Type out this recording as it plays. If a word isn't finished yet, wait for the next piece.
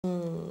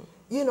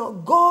You know,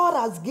 God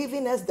has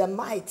given us the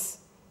might.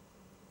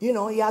 You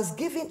know, he has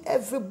given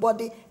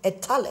everybody a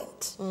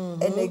talent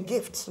and a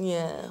gift.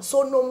 Yeah.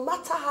 So no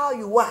matter how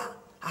you are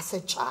as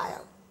a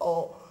child,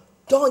 or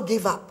don't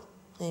give up.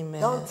 Amen.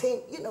 Don't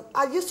think, you know,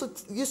 I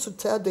used to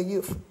tell the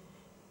youth,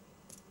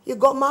 you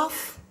got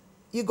mouth,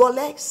 you got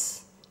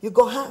legs, you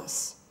got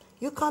hands.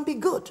 You can be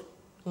good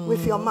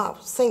with your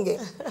mouth, singing.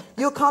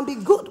 You can be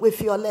good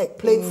with your leg,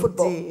 playing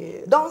football.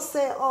 Don't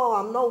say, oh,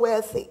 I'm not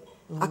worthy.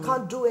 I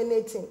can't do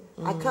anything.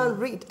 I can't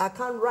read. I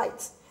can't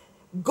write.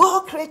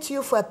 God created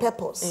you for a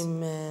purpose.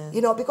 Amen.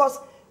 You know, because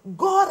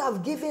God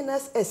have given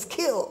us a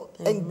skill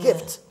and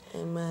gift.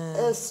 Amen.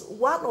 There's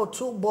 1 or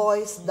 2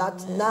 boys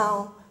that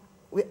now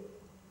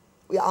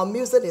our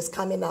music is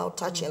coming out,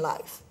 touching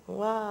life.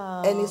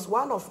 Wow. And it's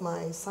one of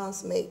my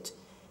son's mate.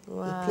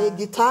 Wow. He play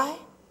guitar,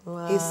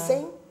 Wow. he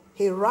sing,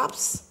 he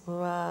raps.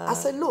 Wow. I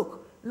said,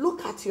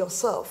 look at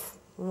yourself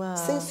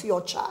since you're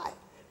a child.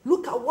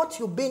 Look at what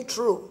you've been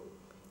through.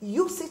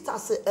 Use it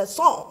as a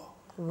song.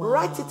 Wow.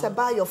 Write it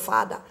about your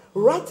father.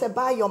 Write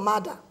about your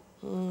mother.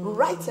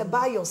 Write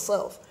about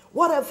yourself.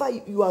 Whatever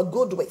you are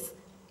good with.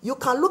 You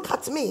can look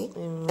at me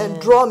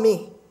and draw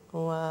me.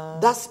 Wow.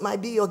 That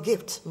might be your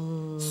gift.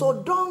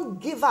 So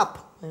don't give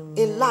up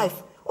in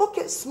life.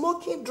 Okay,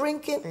 smoking,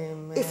 drinking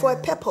is for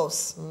a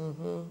purpose.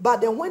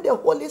 But then when the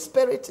Holy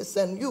Spirit is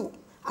in you,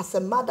 as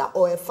a mother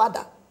or a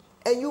father,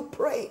 and you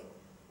pray,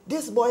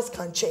 these boys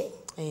can change.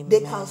 Amen.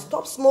 They can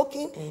stop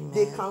smoking. Amen.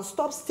 They can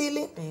stop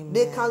stealing. Amen.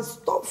 They can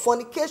stop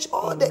fornication,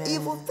 all the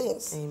evil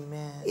things.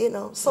 Amen. You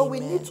know, so we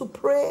need to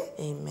pray.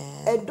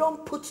 Amen. And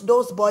don't put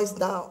those boys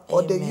down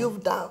or the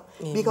youth down.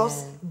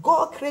 Because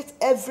God creates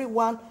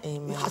everyone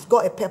has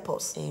got a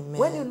purpose. Amen.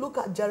 When you look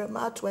at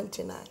Jeremiah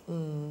 29,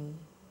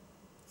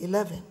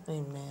 11,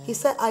 Amen. he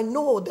said, I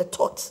know the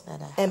thoughts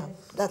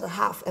that I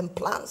have and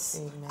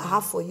plans I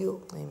have for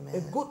you. Amen.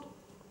 A good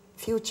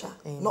future,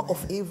 not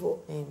of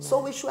evil. Amen.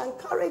 So we should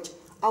encourage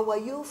our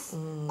youth,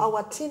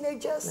 our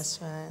teenagers.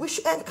 That's right. We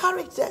should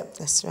encourage them.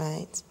 That's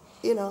right.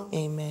 You know.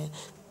 Amen.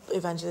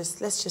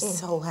 Evangelist, let's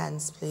just hold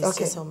hands, please. Okay.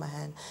 Just hold my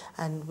hand.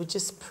 And we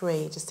just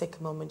pray, just take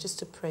a moment just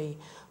to pray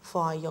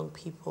for our young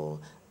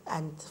people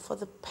and for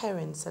the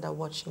parents that are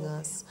watching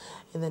us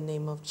in the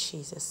name of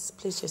Jesus.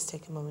 Please just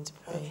take a moment to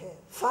pray. Okay.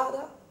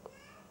 Father,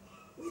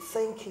 we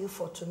thank you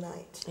for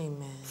tonight.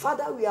 Amen.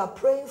 Father, we are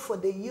praying for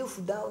the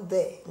youth down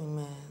there.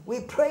 Amen. We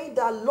pray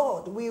that,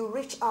 Lord, we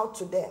reach out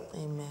to them.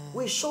 Amen.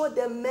 We show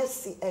them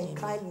mercy and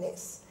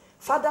kindness.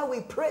 Father,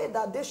 we pray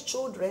that these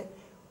children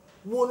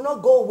will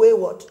not go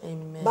wayward,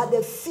 but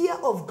the fear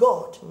of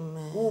God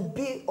will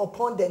be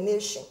upon the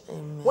nation.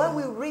 Amen. When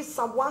we read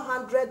Psalm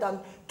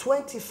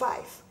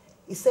 125,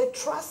 he said,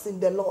 trust in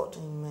the Lord.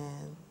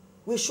 Amen.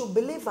 We should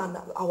believe in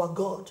our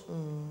God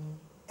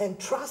and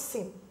trust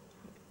him.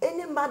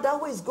 Any mother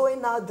who is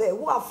going out there,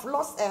 who has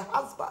lost a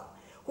husband,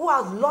 who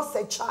has lost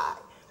a child,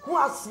 who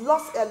has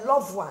lost a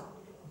loved one,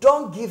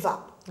 don't give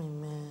up.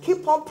 Amen.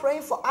 Keep on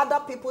praying for other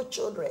people's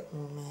children.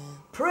 Amen.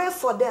 Pray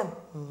for them,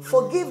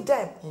 forgive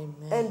them, Amen.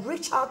 and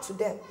reach out to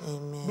them.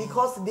 Amen.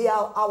 Because they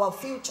are our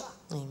future.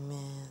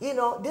 Amen. You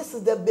know, this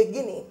is the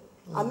beginning.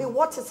 I mean,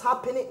 what is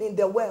happening in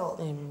the world?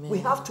 Amen. We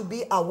have to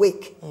be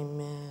awake.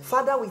 Amen.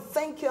 Father, we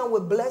thank you and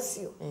we bless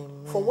you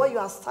for what you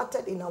have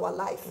started in our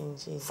life. In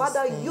Jesus'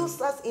 Father, name. use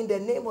us in the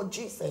name of In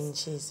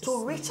Jesus Jesus'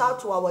 to reach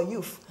out to our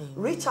youth,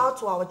 reach out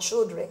to our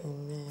children.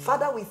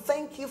 Father, we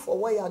thank you for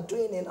what you are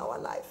doing in our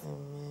life.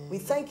 We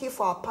thank you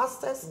for our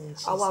pastors,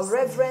 our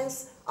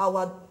reverends,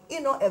 our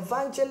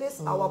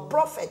evangelists, our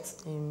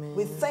prophets.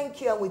 We thank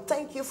you, and we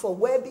thank you for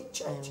Webby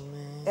Church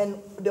and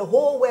the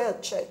whole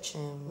world church.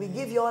 We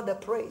give you all the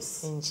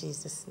praise. In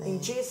Jesus' name.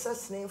 In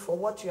Jesus' name, for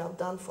what you have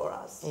done for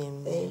us.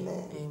 Amen.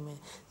 Amen. Amen.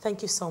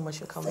 Thank you so much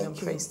for coming on Thank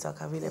you. Praise Talk.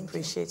 I really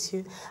appreciate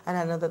you. And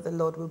I know that the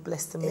Lord will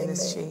bless the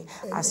ministry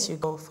as you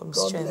go from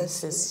God strength bless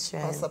to you,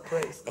 strength. Pastor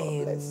Praise.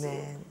 God bless you.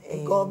 Amen.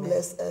 And God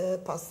bless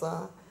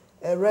Pastor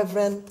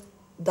Reverend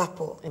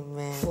Dapo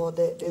for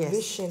the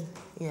vision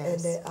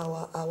and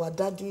our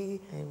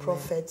daddy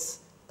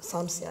prophets,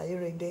 Samson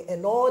Ayerede,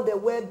 and all the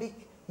Webby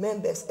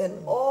members and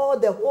all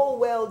the whole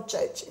world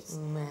churches.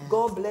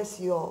 God bless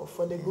you all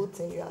for the good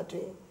thing you are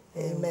doing.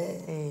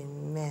 Amen.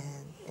 Amen.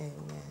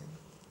 Amen.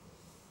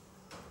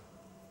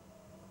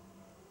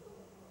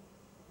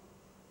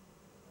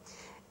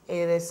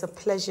 It is a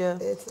pleasure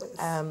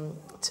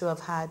to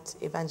have had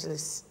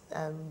Evangelist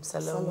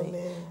Salome.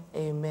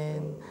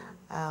 Amen.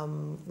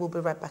 We'll be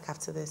right back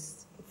after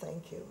this.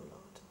 Thank you, Lord.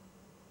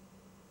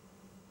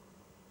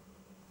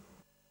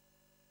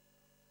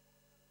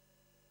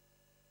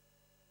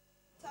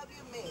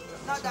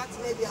 Not that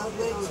maybe I'm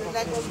going to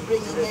let them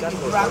bring in maybe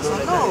drugs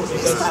or no.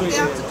 It's time they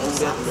have to do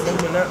something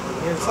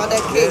for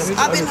the kids.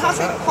 I've been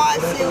having quite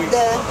a few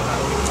there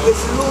with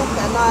Luke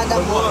and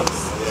other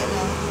boys, you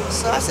know.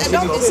 So I said,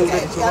 don't be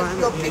scared. You have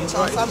your picture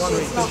or something.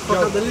 It's not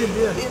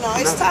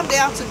it's time they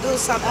have to do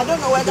something. I don't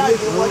know whether you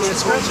watch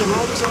it or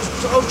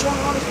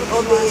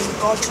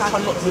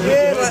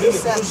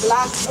it's a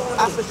black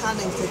African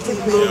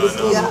entertainment.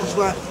 Yeah.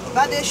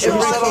 But they show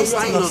all these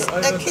things.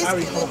 The kids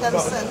killing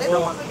themselves. They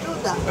don't want to do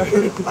that.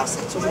 But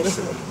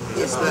situation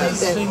is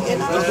needed, you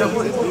know.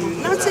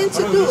 Nothing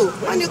to do.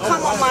 When you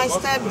come on my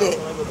step there,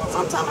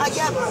 sometimes I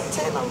get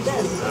 10 of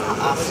them.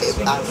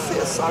 I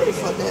feel sorry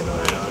for them,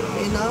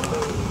 you know.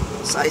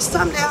 So it's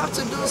time they have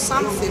to do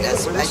something,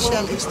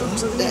 especially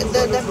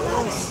the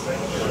blacks.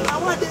 Now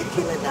why are they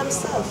killing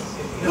themselves?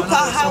 Look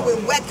at how we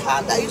work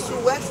hard. I used to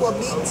work for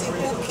BT,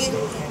 cooking,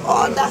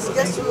 all that's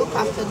just to look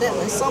after them.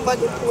 And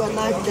somebody put a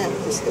knife them.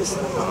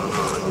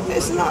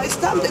 It's not. It's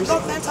time the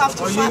government have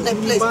to find a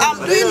place. I'm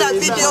doing a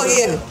video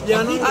here.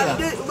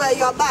 Where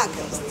you're back.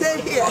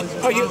 Stay here.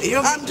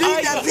 I'm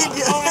doing a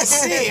video. Oh, I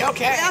see.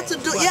 Okay. We have to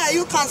do. Yeah,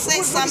 you can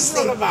say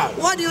something.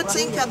 What do you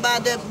think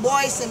about the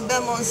boys in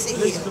Bermondsey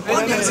here?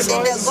 What do you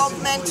think the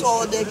government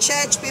or the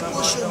church people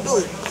should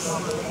do?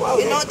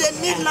 You know, they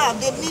need love.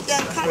 They need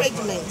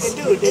encouragement.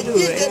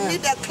 They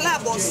need a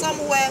club or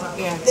somewhere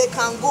they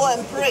can go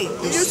and pray.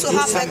 We used to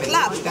have a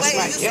club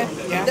where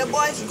the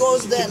boys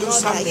goes there and all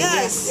that.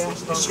 Yes.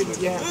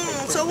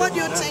 So what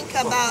do you think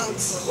about?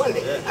 Well,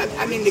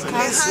 I mean, the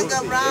council,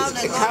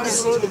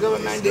 the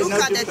government,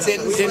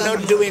 they're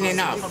not doing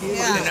enough.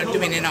 They're not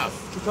doing enough.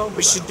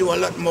 We should do a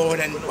lot more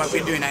than what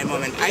we're doing at the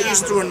moment. I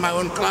used to run my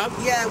own club,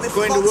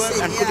 going to work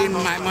and putting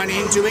my money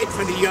into it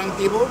for the young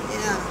people,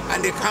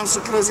 and the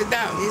council closed it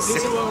down.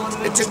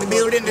 They took the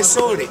building, they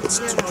sold it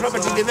to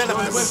property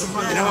developers.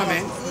 You know what I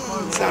mean?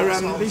 So,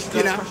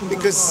 you know,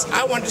 because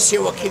I want to see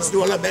what kids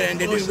do a lot better than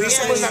they do. We're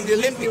supposed to have the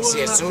Olympics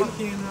here soon.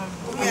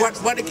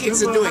 What the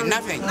kids are doing?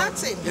 Nothing.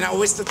 You know,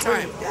 waste of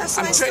time.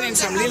 I'm training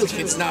some little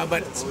kids now,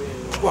 but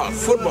well,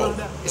 football.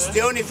 It's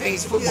the only thing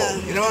is football.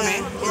 You know what I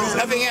mean?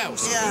 Nothing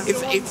else.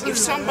 If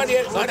somebody,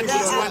 other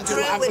kids want to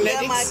do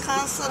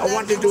athletics or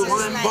want to do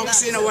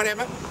boxing or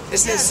whatever, they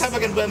say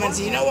Sabak and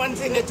Bermondsey. You know one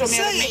thing they told me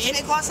at the meeting?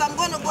 Because I'm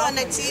going to go on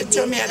the TV. They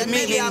told me at the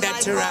meeting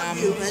that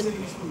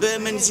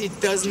Bermondsey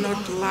does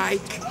not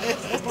like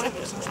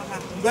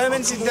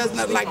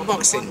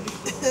boxing.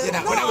 You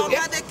know,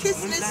 but the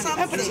kids need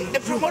something. They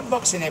promote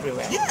boxing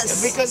everywhere.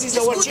 Yes. Because it's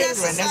our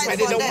children. That's why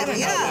they don't want to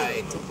know about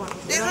it.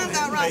 They hung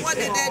around. What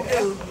did they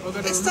do?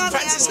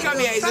 Francis, come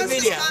here. It's a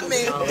video.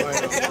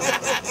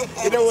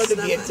 You don't want to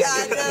be a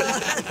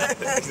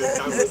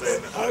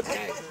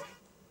Okay.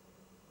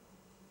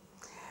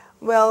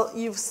 Well,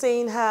 you've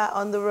seen her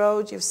on the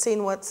road. You've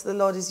seen what the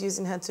Lord is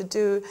using her to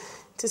do,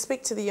 to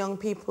speak to the young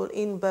people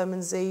in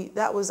Bermondsey.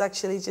 That's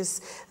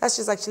just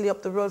actually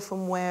up the road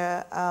from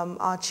where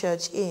our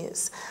church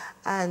is.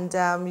 And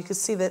you can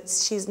see that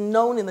she's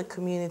known in the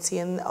community,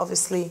 and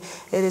obviously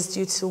it is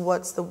due to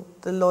what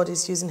the Lord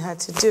is using her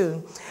to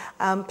do.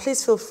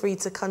 Please feel free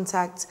to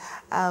contact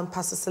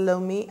Pastor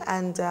Salome,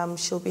 and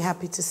she'll be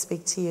happy to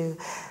speak to you.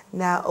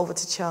 Now over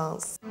to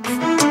Charles.